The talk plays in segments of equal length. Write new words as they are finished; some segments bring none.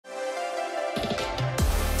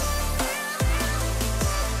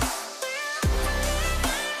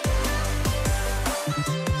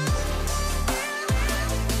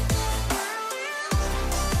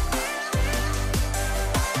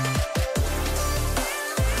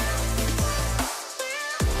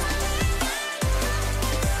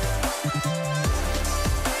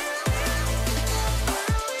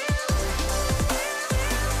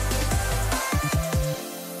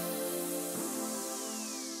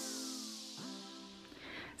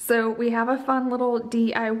So we have a fun little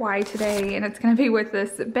DIY today, and it's gonna be with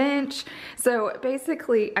this bench. So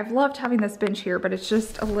basically, I've loved having this bench here, but it's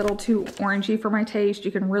just a little too orangey for my taste.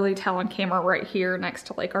 You can really tell on camera right here next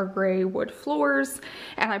to like our gray wood floors.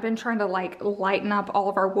 And I've been trying to like lighten up all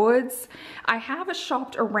of our woods. I have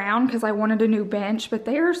shopped around because I wanted a new bench, but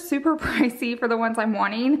they are super pricey for the ones I'm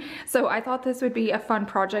wanting. So I thought this would be a fun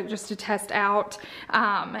project just to test out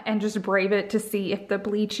and just brave it to see if the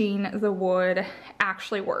bleaching the wood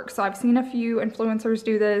actually works. So I've seen a few influencers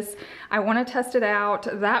do this. I want to test it out.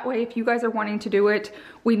 That way, if you guys are wanting to do it,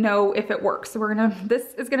 we know if it works. So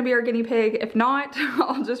this is gonna be our guinea pig. If not,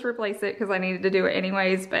 I'll just replace it because I needed to do it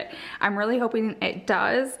anyways, but I'm really hoping it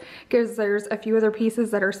does because there's a few other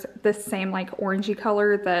pieces that are this same like orangey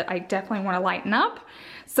color that I definitely want to lighten up.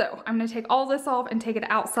 So I'm gonna take all this off and take it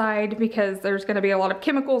outside because there's gonna be a lot of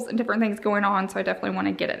chemicals and different things going on. So I definitely want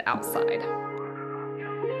to get it outside.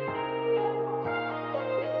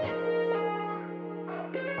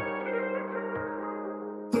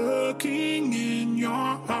 Looking in your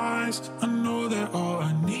eyes, I know that all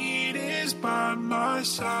I need is by my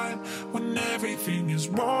side. When everything is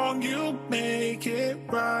wrong, you make it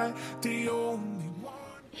right. The only one.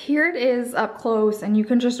 Here it is up close, and you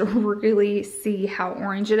can just really see how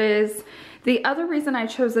orange it is. The other reason I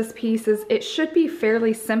chose this piece is it should be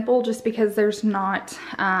fairly simple just because there's not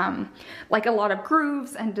like a lot of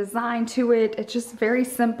grooves and design to it. It's just very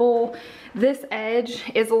simple. This edge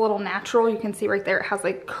is a little natural. You can see right there it has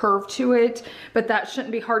like curve to it, but that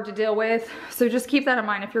shouldn't be hard to deal with. So just keep that in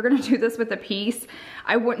mind. If you're gonna do this with a piece,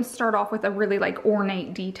 I wouldn't start off with a really like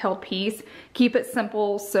ornate detailed piece. Keep it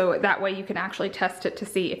simple so that way you can actually test it to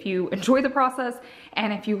see if you enjoy the process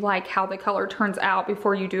and if you like how the color turns out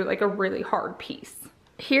before you do like a really hard piece.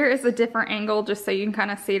 Here is a different angle just so you can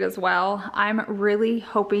kind of see it as well. I'm really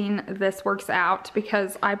hoping this works out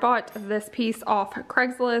because I bought this piece off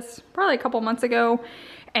Craigslist probably a couple months ago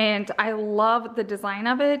and I love the design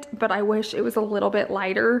of it, but I wish it was a little bit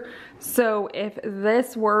lighter. So if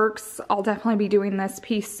this works, I'll definitely be doing this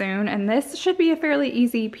piece soon. And this should be a fairly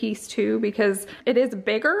easy piece too because it is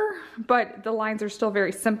bigger, but the lines are still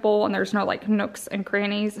very simple and there's no like nooks and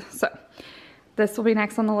crannies. So this will be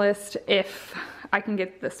next on the list if I can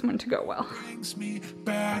get this one to go well. Brings me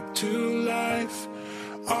back to life.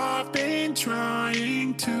 I've been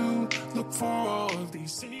trying to look for all of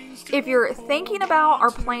these things. If you're thinking about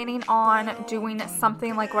or planning on doing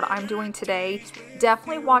something like what I'm doing today,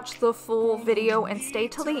 definitely watch the full video and stay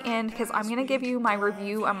till the end because I'm going to give you my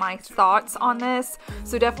review and my thoughts on this.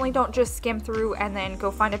 So definitely don't just skim through and then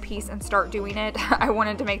go find a piece and start doing it. I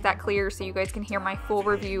wanted to make that clear so you guys can hear my full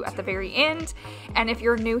review at the very end. And if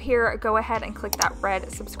you're new here, go ahead and click that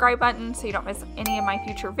red subscribe button so you don't miss any of my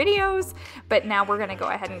future videos. But now we're going to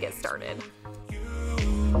go ahead and get started.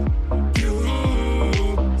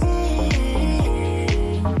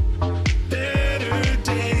 Better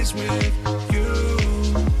days with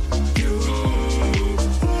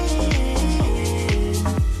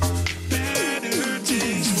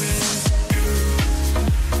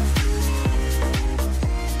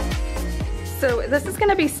So this is going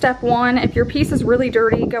to be step one. If your piece is really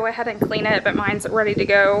dirty, go ahead and clean it, but mine's ready to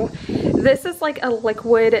go. This is like a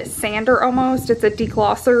liquid sander almost. It's a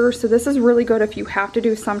deglosser, so this is really good if you have to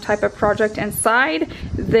do some type of project inside.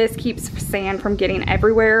 This keeps sand from getting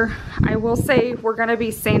everywhere. I will say we're going to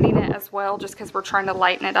be sanding it as well just because we're trying to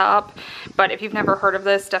lighten it up. But if you've never heard of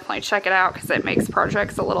this, definitely check it out because it makes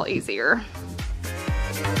projects a little easier.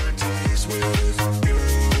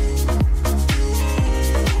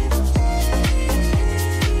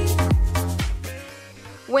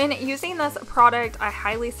 When using this product, I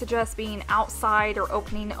highly suggest being outside or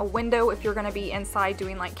opening a window if you're going to be inside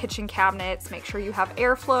doing like kitchen cabinets. Make sure you have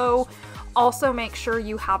airflow. Also make sure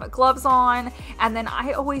you have gloves on, and then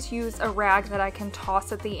I always use a rag that I can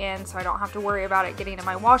toss at the end so I don't have to worry about it getting in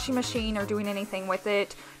my washing machine or doing anything with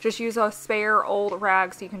it. Just use a spare old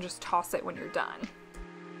rag so you can just toss it when you're done.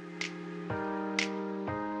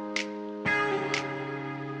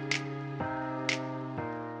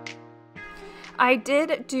 I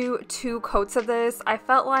did do 2 coats of this. I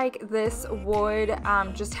felt like this wood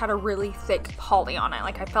just had a really thick poly on it.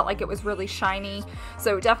 Like I felt like it was really shiny.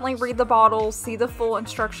 So definitely read the bottle, see the full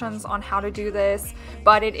instructions on how to do this.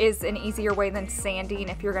 But it is an easier way than sanding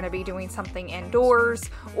if you're going to be doing something indoors,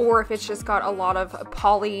 or if it's just got a lot of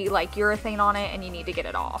poly like urethane on it and you need to get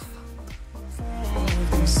it off.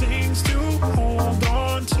 Things to hold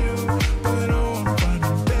on to, but oh, I'm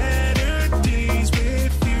finding better days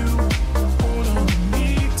with you. Hold on to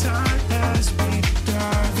me tight as we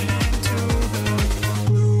dive into the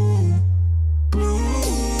blue.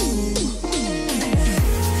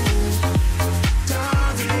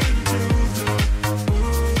 Diving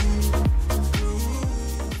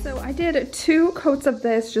did 2 coats of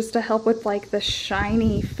this just to help with like the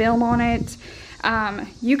shiny film on it.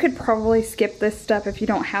 You could probably skip this step if you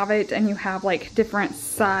don't have it and you have like different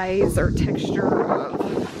size or texture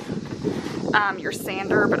of your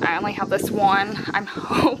sander, but I only have this one. I'm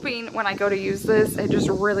hoping when I go to use this, it just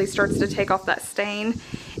really starts to take off that stain.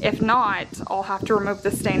 If not, I'll have to remove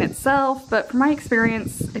the stain itself, but from my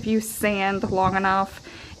experience, if you sand long enough,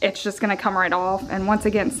 it's just gonna come right off. And once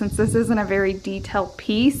again, since this isn't a very detailed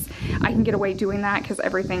piece, I can get away doing that because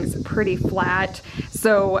everything's pretty flat.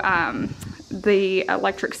 So the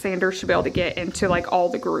electric sander should be able to get into like all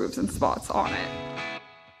the grooves and spots on it.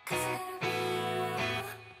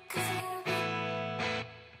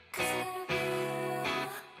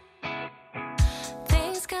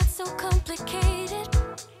 Things got so complicated,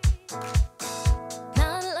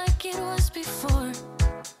 not like it was before.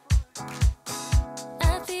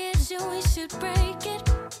 At the edge, we should break it.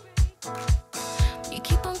 You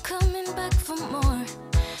keep on coming back for more.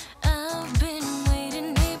 I've been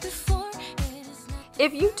waiting here before.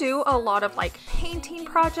 If you do a lot of like painting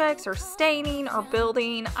projects or staining or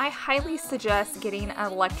building, I highly suggest getting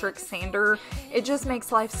an electric sander. It just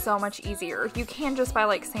makes life so much easier. You can just buy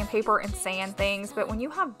like sandpaper and sand things, but when you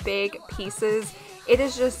have big pieces, it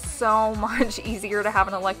is just so much easier to have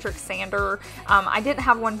an electric sander. I didn't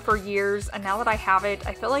have one for years, and now that I have it,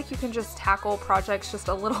 I feel like you can just tackle projects just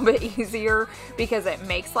a little bit easier because it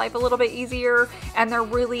makes life a little bit easier, and they're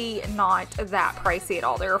really not that pricey at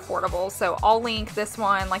all. They're affordable. So I'll link this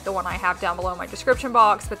one, like the one I have, down below in my description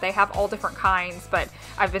box, but they have all different kinds, but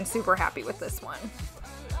I've been super happy with this one.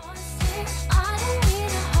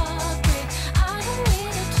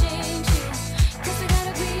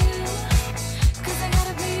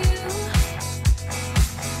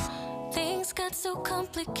 So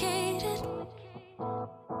complicated.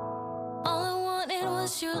 All I wanted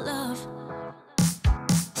was your love.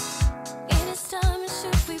 It is time,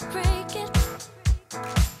 should we break it?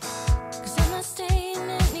 'Cause I'm not staying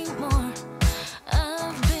anymore.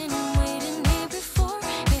 I've been waiting here before.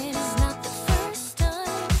 It is not the first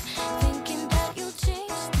time. Thinking that you'll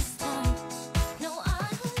change this time. No, I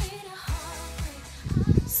don't need a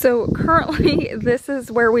heartbreak. So currently this is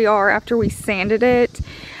where we are after we sanded it.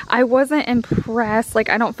 I wasn't impressed. Like,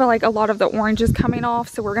 I don't feel like a lot of the orange is coming off,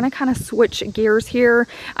 so we're gonna kind of switch gears here.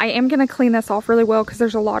 I am gonna clean this off really well because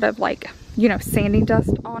there's a lot of like, you know, sanding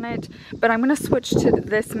dust on it, but I'm gonna switch to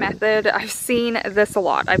this method. I've seen this a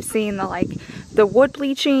lot. I've seen the wood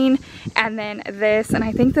bleaching and then this, and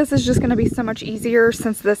I think this is just gonna be so much easier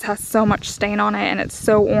since this has so much stain on it and it's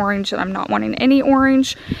so orange and I'm not wanting any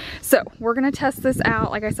orange. So we're gonna test this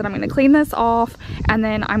out. Like I said, I'm gonna clean this off and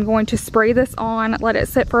then I'm going to spray this on, let it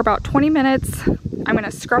sit for about 20 minutes. I'm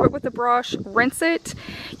gonna scrub it with the brush, rinse it.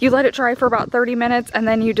 You let it dry for about 30 minutes and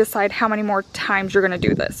then you decide how many more times you're gonna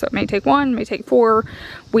do this. So it may take 1, may take 4.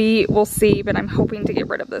 We will see, but I'm hoping to get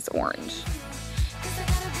rid of this orange.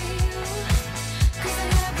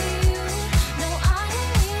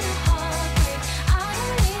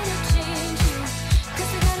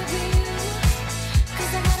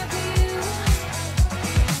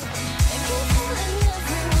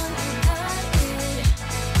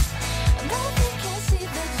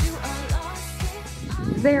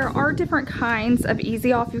 There are different kinds of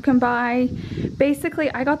Easy Off you can buy.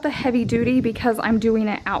 Basically, I got the heavy duty because I'm doing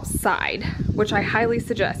it outside, which I highly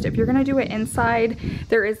suggest. If you're gonna do it inside,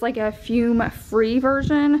 there is like a fume-free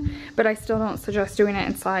version, but I still don't suggest doing it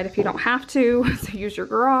inside if you don't have to. So use your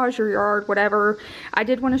garage, your yard, whatever. I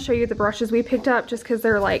did want to show you the brushes we picked up just because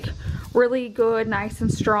they're like really good, nice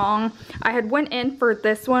and strong. I had went in for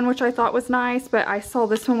this one, which I thought was nice, but I saw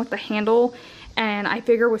this one with the handle and I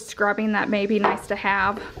figure with scrubbing that may be nice to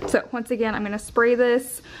have. So once again, I'm gonna spray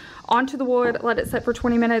this onto the wood, let it sit for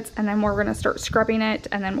 20 minutes, and then we're gonna start scrubbing it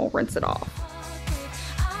and then we'll rinse it off.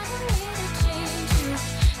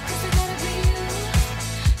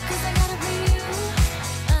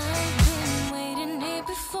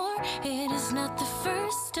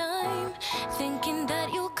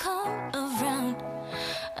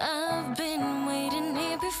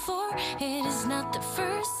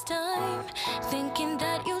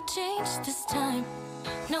 This time,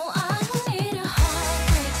 no, I don't need a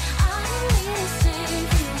heartbreak. I don't need to save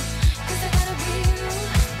you, 'cause I gotta be you,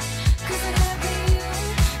 'cause I gotta be you.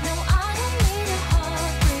 No, I don't need a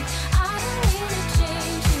heartbreak. I don't need to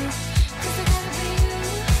change you, 'cause I gotta be you,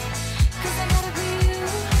 'cause I gotta be you.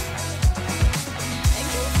 And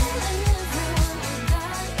keep telling everyone you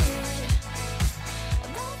got it,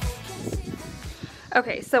 but they can see that.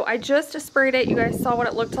 Okay, so I just sprayed it. You guys saw what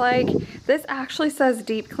it looked like. This actually says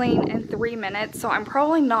deep clean in 3 minutes, so I'm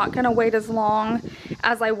probably not gonna wait as long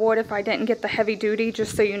as I would if I didn't get the heavy duty,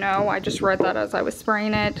 just so you know. I just read that as I was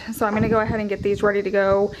spraying it. So I'm gonna go ahead and get these ready to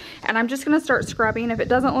go. And I'm just gonna start scrubbing. If it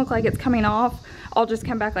doesn't look like it's coming off, I'll just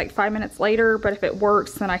come back like 5 minutes later. But if it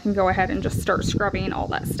works, then I can go ahead and just start scrubbing all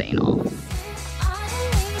that stain off.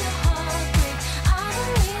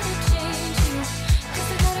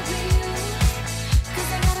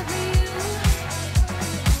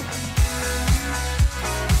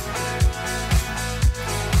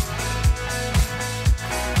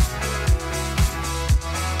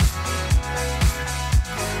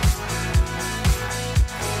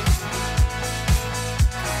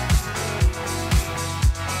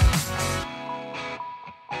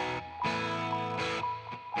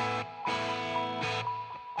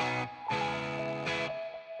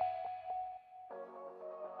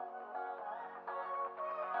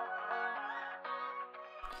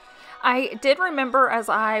 I did remember as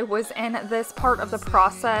I was in this part of the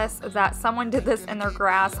process that someone did this in their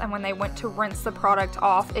grass, and when they went to rinse the product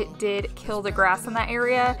off, it did kill the grass in that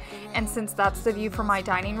area. And since that's the view from my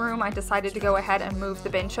dining room, I decided to go ahead and move the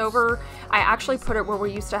bench over. I actually put it where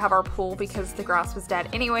we used to have our pool because the grass was dead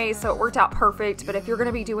anyway, so it worked out perfect. But if you're going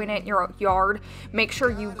to be doing it in your yard, make sure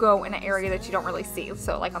you go in an area that you don't really see.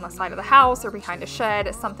 So like on the side of the house or behind a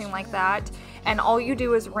shed, something like that. And all you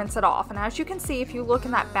do is rinse it off. And as you can see, if you look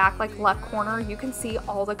in that back like left corner, you can see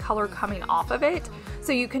all the color coming off of it.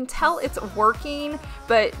 So you can tell it's working,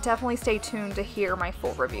 but definitely stay tuned to hear my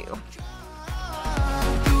full review.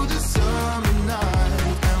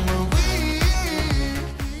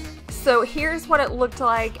 So here's what it looked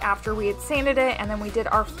like after we had sanded it, and then we did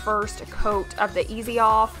our first coat of the Easy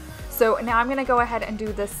Off. So now I'm gonna go ahead and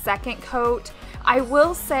do the second coat. I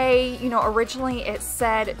will say, you know, originally it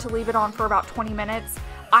said to leave it on for about 20 minutes.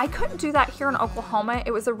 I couldn't do that here in Oklahoma.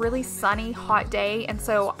 It was a really sunny, hot day, and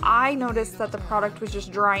so I noticed that the product was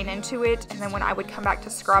just drying into it, and then when I would come back to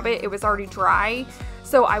scrub it, it was already dry.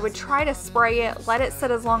 So I would try to spray it, let it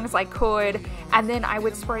sit as long as I could, and then I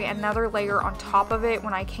would spray another layer on top of it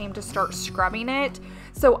when I came to start scrubbing it.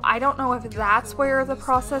 So I don't know if that's where the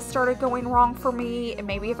process started going wrong for me.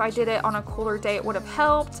 Maybe if I did it on a cooler day, it would have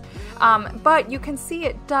helped. But you can see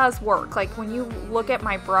it does work. Like when you look at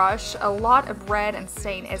my brush, a lot of red and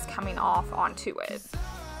stain is coming off onto it.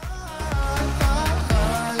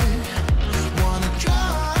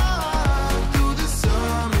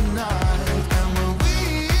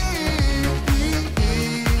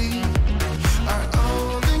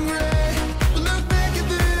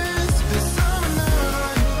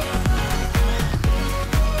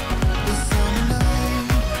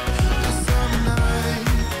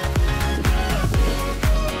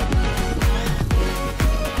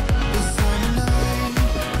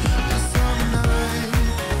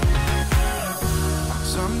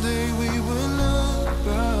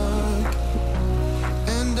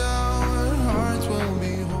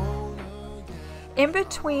 In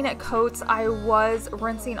between coats, I was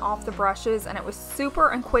rinsing off the brushes, and it was super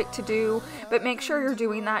and quick to do, but make sure you're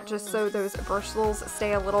doing that just so those bristles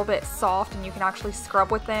stay a little bit soft and you can actually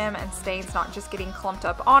scrub with them and stains not just getting clumped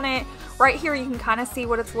up on it. Right here you can kind of see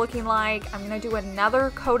what it's looking like. I'm going to do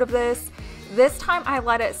another coat of this. This time I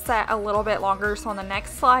let it set a little bit longer, so on the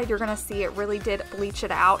next slide you're going to see it really did bleach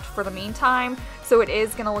it out for the meantime, so it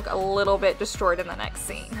is going to look a little bit destroyed in the next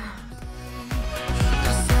scene.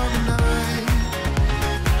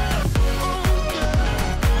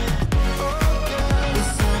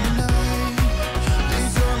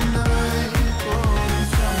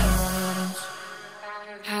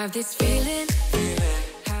 This feeling.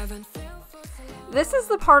 This is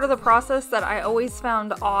the part of the process that I always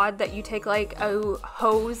found odd, that you take like a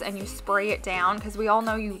hose and you spray it down, because we all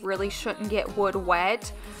know you really shouldn't get wood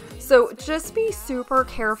wet. So just be super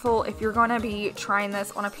careful if you're going to be trying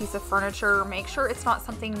this on a piece of furniture. Make sure it's not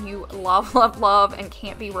something you love, love, love and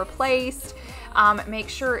can't be replaced. Make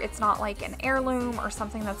sure it's not like an heirloom or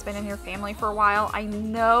something that's been in your family for a while. I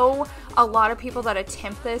know a lot of people that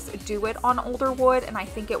attempt this do it on older wood, and I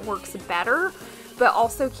think it works better. But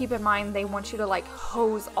also keep in mind, they want you to like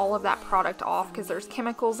hose all of that product off because there's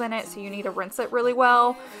chemicals in it, so you need to rinse it really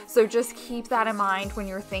well. So just keep that in mind when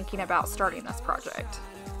you're thinking about starting this project.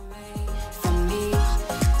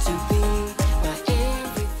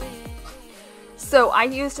 So I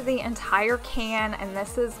used the entire can, and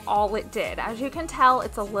this is all it did. As you can tell,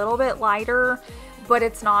 it's a little bit lighter, but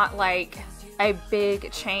it's not like a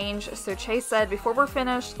big change. So Chase said, before we're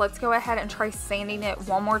finished, let's go ahead and try sanding it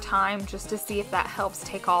one more time just to see if that helps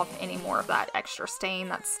take off any more of that extra stain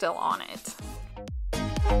that's still on it.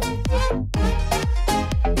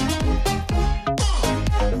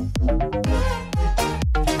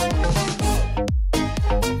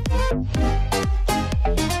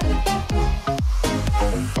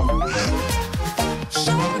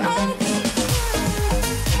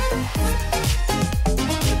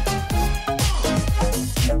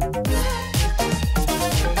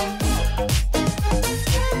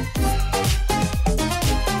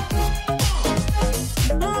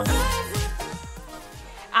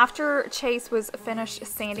 after Chase was finished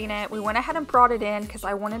sanding it, we went ahead and brought it in because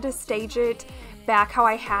I wanted to stage it back how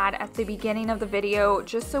I had at the beginning of the video,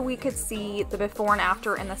 just so we could see the before and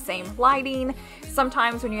after in the same lighting.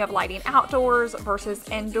 Sometimes when you have lighting outdoors versus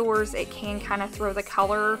indoors, it can kind of throw the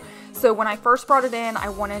color. So when I first brought it in, I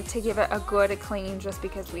wanted to give it a good clean just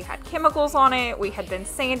because we had chemicals on it, we had been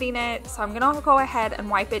sanding it. So I'm gonna go ahead and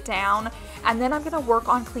wipe it down, and then I'm gonna work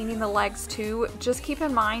on cleaning the legs too. Just keep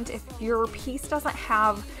in mind, if your piece doesn't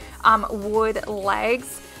have wood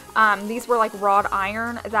legs, these were like wrought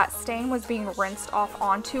iron, that stain was being rinsed off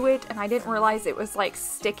onto it, and I didn't realize it was like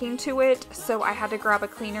sticking to it, so I had to grab a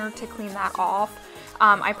cleaner to clean that off.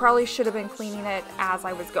 I probably should have been cleaning it as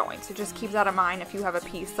I was going, so just keep that in mind if you have a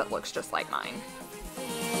piece that looks just like mine.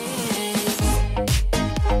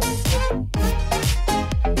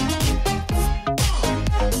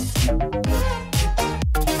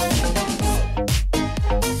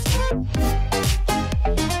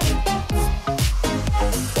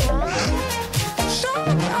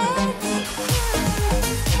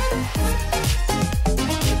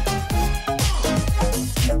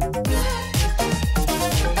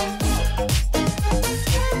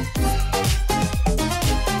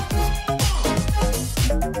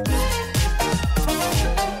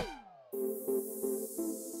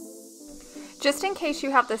 Just in case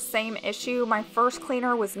you have the same issue, my first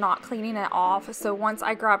cleaner was not cleaning it off, so once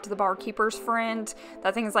I grabbed the barkeeper's friend,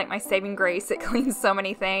 that thing is like my saving grace, it cleans so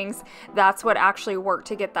many things, that's what actually worked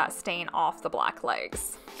to get that stain off the black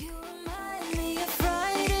legs. You remind me of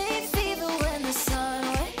Friday fever when the sun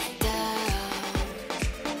went down.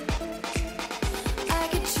 I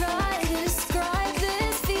could try to describe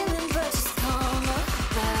this feeling, but just come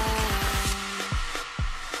around.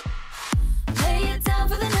 Lay it down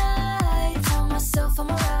for the night, tell myself I'm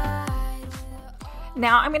alright.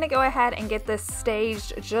 Now I'm going to go ahead and get this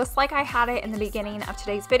staged just like I had it in the beginning of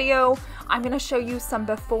today's video. I'm going to show you some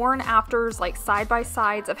before and afters, like side by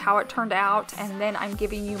sides of how it turned out, and then I'm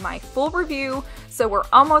giving you my full review. So we're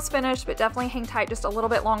almost finished, but definitely hang tight just a little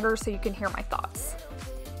bit longer so you can hear my thoughts.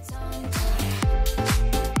 A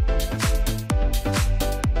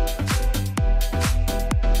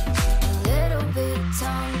little bit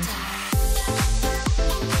tongue-tied.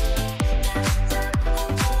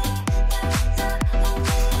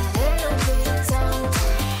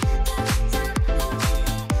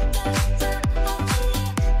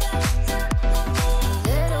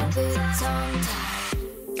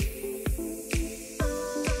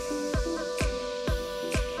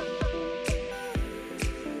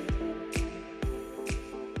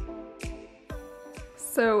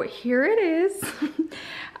 So here it is.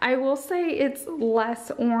 I will say it's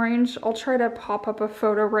less orange. I'll try to pop up a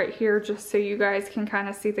photo right here just so you guys can kind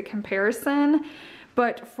of see the comparison.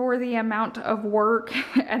 But for the amount of work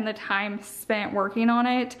and the time spent working on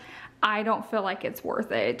it, I don't feel like it's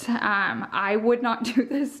worth it. I would not do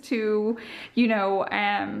this to, you know,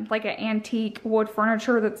 like an antique wood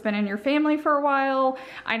furniture that's been in your family for a while.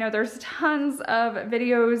 I know there's tons of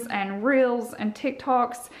videos and reels and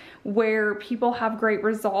TikToks where people have great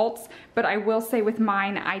results, but I will say with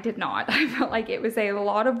mine, I did not. I felt like it was a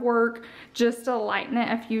lot of work just to lighten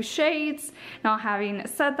it a few shades. Now, having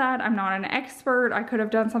said that, I'm not an expert. I could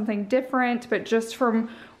have done something different, but just from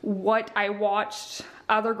what I watched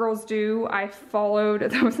other girls do, I followed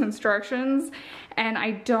those instructions, and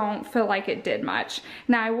I don't feel like it did much.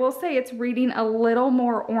 Now, I will say it's reading a little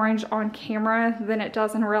more orange on camera than it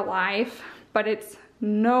does in real life, but it's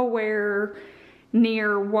nowhere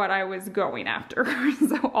near what I was going after.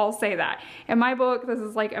 So I'll say that. In my book, this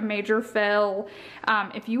is like a major fail.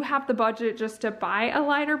 If you have the budget just to buy a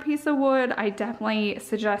lighter piece of wood, I definitely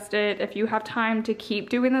suggest it. If you have time to keep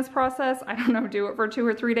doing this process, I don't know, do it for 2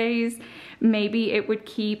 or 3 days, maybe it would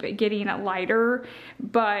keep getting lighter,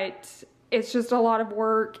 but it's just a lot of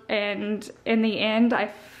work, and in the end, I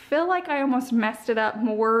feel like I almost messed it up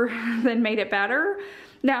more than made it better.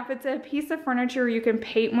 Now, if it's a piece of furniture you can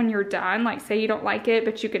paint when you're done, like say you don't like it,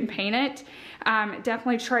 but you can paint it,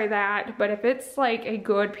 definitely try that. But if it's like a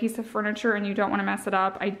good piece of furniture and you don't want to mess it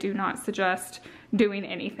up, I do not suggest doing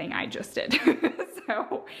anything I just did.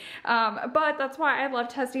 So, but that's why I love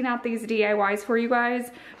testing out these DIYs for you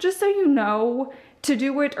guys, just so you know to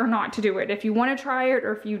do it or not to do it. If you want to try it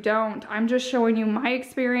or if you don't, I'm just showing you my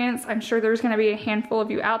experience. I'm sure there's going to be a handful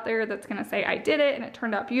of you out there that's going to say I did it and it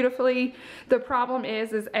turned out beautifully. The problem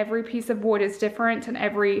is every piece of wood is different and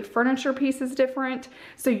every furniture piece is different,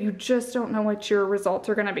 so you just don't know what your results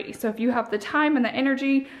are going to be. So if you have the time and the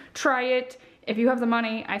energy, try it. If you have the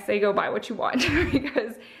money, I say go buy what you want,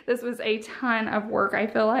 because this was a ton of work, I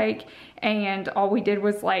feel like, and all we did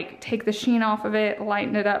was like take the sheen off of it,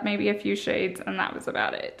 lighten it up maybe a few shades, and that was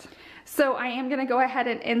about it. So I am gonna go ahead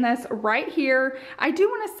and end this right here. I do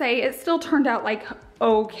wanna say it still turned out like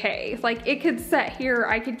okay. Like it could set here,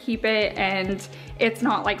 I could keep it, and it's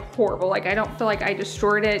not like horrible. Like I don't feel like I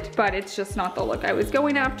destroyed it, but it's just not the look I was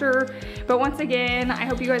going after. But once again, I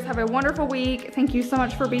hope you guys have a wonderful week. Thank you so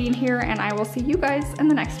much for being here, and I will see you guys in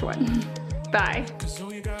the next one. Bye.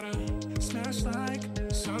 So you gotta smash like,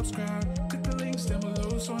 subscribe, click the links down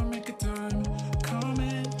below so I make a time.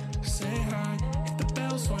 Comment, say hi, hit the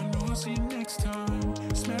bell so I know I'll see you next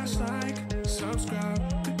time. Smash like, subscribe.